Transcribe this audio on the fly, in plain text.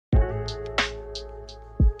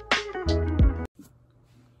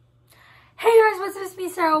what's up? It's me,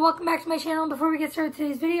 Sarah. Welcome back to my channel. Before we get started with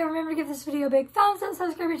today's video, remember to give this video a big thumbs up,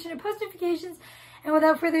 subscribe, and post notifications. And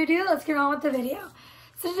without further ado, let's get on with the video.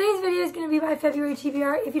 So today's video is going to be my February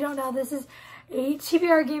TBR. If you don't know, this is a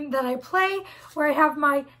TBR game that I play where I have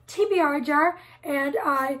my TBR jar and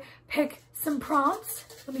I pick some prompts.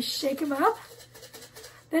 Let me shake them up.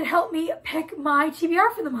 That help me pick my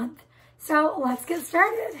TBR for the month. So let's get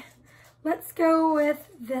started. Let's go with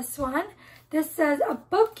this one. This says, a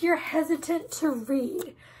book you're hesitant to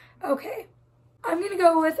read. Okay, I'm going to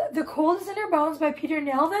go with The Cold is in Her Bones by Peter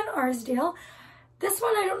Nell Van Arsdale. This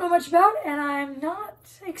one I don't know much about, and I'm not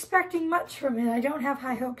expecting much from it. I don't have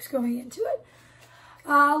high hopes going into it.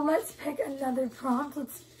 Let's pick another prompt.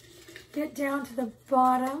 Let's get down to the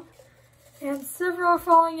bottom. And several are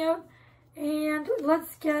falling out. And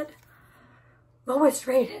let's get lowest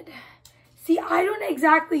rated. See, I don't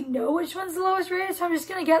exactly know which one's the lowest rated, so I'm just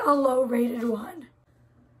going to get a low rated one.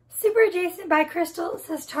 Super Adjacent by Crystal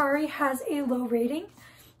Sestari has a low rating.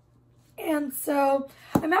 And so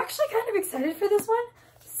I'm actually kind of excited for this one.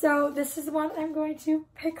 So this is the one I'm going to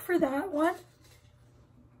pick for that one.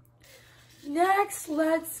 Next,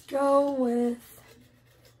 let's go with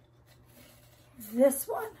this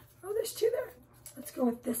one. Oh, there's two there. Let's go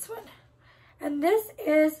with this one. And this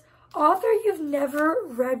is author you've never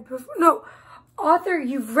read before. No, author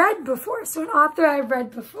you've read before. So an author I've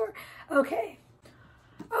read before. Okay.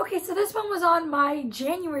 Okay, so this one was on my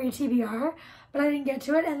January TBR, but I didn't get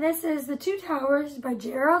to it. And this is The Two Towers by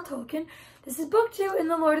J.R.R. Tolkien. This is book 2 in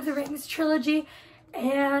the Lord of the Rings trilogy.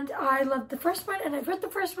 And I loved the first one, and I've read the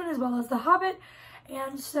first one as well as The Hobbit.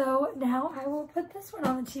 And so now I will put this one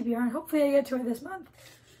on the TBR, and hopefully I get to it this month.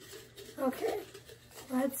 Okay,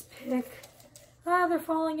 let's pick... Ah, they're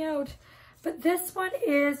falling out. But this one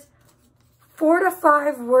is 4 to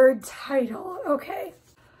 5 word title. Okay.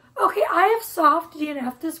 Okay, I have soft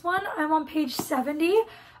DNF this one. I'm on page 70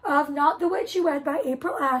 of Not the Witch You Wed by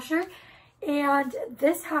April Asher. And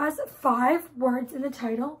this has 5 words in the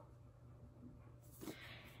title.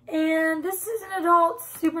 And this is an adult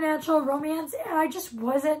supernatural romance. And I just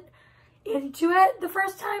wasn't into it the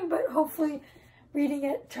first time. But hopefully reading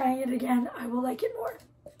it, trying it again, I will like it more.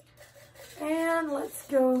 And let's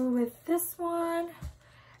go with this one.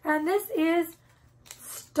 And this is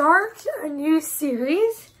Start a New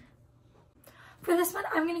Series. For this one,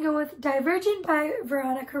 I'm going to go with Divergent by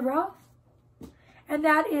Veronica Roth. And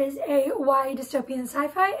that is a YA dystopian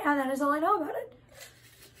sci-fi, and that is all I know about it.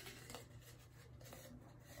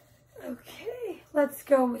 Okay, let's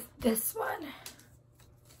go with this one.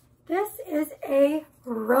 This is a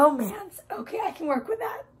romance. Okay, I can work with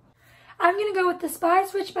that. I'm going to go with The Spy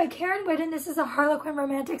Switch by Karen Whitten. This is a Harlequin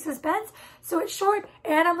romantic suspense, so it's short,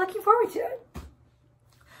 and I'm looking forward to it.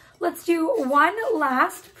 Let's do one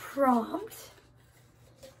last prompt.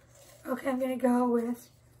 Okay, I'm going to go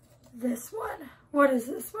with this one. What is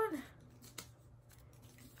this one?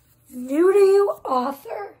 New to you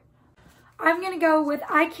author. I'm going to go with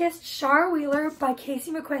I Kissed Shar Wheeler by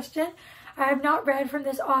Casey McQuiston. I have not read from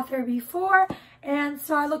this author before, and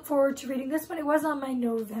so I look forward to reading this one. It was on my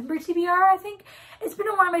November TBR, I think. It's been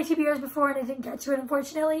on one of my TBRs before, and I didn't get to it,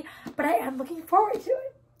 unfortunately, but I am looking forward to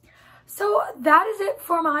it. So that is it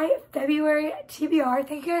for my February TBR.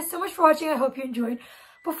 Thank you guys so much for watching. I hope you enjoyed.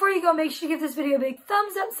 Before you go, make sure to give this video a big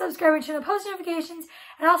thumbs up, subscribe, and turn on post notifications,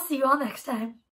 and I'll see you all next time.